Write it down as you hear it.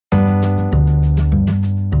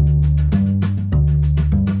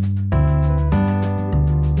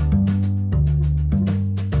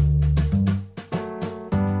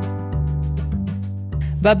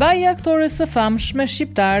Babai I aktores së famshme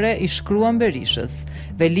shqiptare i shkruan Berishës.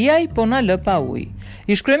 Veliaj po na lë pa ujë.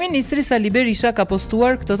 Ish kryeministri Sali Berisha ka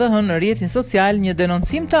postuar këtë të hënë në rrjetin social një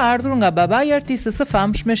denoncim të ardhur nga babai I artistës së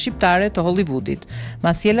famshme shqiptare të Hollywoodit,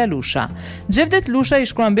 Masiela Lusha. Xhevdet Lusha i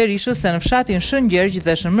shkruan Berishës se në fshatin Shëngjergj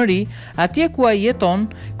dhe Shënmëri, atje ku ai jeton,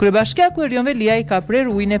 kryebashkiaku Erion Veliaj ka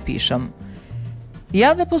prerë ujin e pishëm.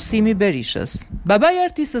 Ja dhe postimi Berishës. Babai I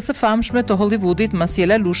artistës së famshme të Hollywoodit,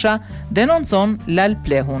 Masiela Lusha, denoncon lal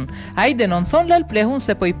plehun. Ai denoncon lal plehun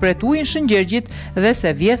se po I pret ujin Shëngjergjit dhe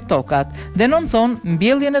se vjedh tokat. Denoncon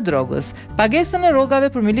mbjelljen e drogës, pagesën e rrogave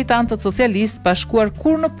për militantët socialistë pa shkuar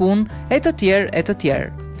kur në punë e të tjerë e të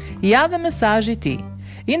tjerë. Ja dhe mesazhi I tij.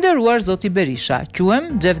 I nderuar zoti Berisha,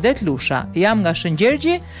 quhem Xhevdet Lusha, jam nga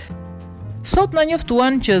Shëngjergji. Sot na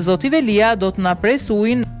njoftuan që zoti Velia do të na pres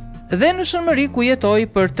ujin dhe në Shënmëri ku jetoj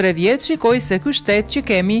për 3 vjet shikoj se ky shtet që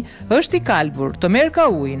kemi është I kalbur, të merr ka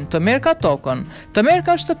ujin, të merr ka tokën, të merr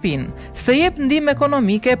ka shtëpinë, s'të jep ndihmë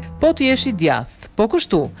ekonomike, po të jesh I djathtë. Po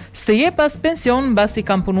kështu, s'të jep as pension mbasi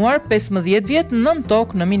kam punuar 15 vjet nën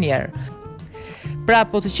tokë në minier. Pra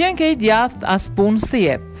po të qenë ke I djathtë as punë s'të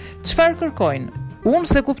jep. Çfarë kërkojnë? Unë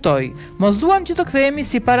se kuptoj, mos duam që të kthehemi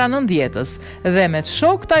si para 90-s dhe me të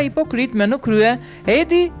shok ta hipokrit me në krye,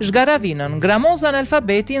 Edi Zgaravinën, Gramozan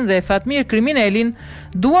alfabetin dhe Fatmir kriminelin,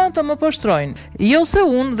 duan të më poshtrojnë. Jo se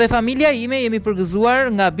unë dhe familja ime jemi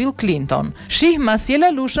përgëzuar nga Bill Clinton. Shih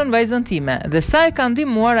Masiela Lushën vajzën time dhe sa e ka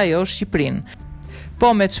ndihmuar ajo Shqipërinë.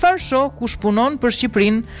 Po me çfarë shoh kush punon për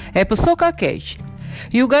Shqipërinë e pëso ka keq.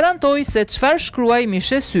 Ju garantoj se çfarë shkruaj mi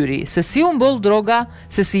shes syri, se si u mbol droga,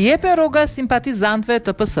 se si jepen rroga simpatizantëve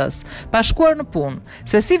të PS-s, pa shkuar në punë,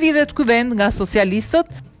 se si vidhet ky vend nga socialistët,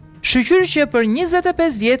 shqyr që për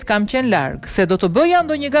 25 vjet kam qenë larg, se do të bëja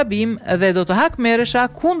ndonjë gabim dhe do të hakmerresha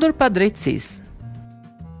kundër padrejtësisë.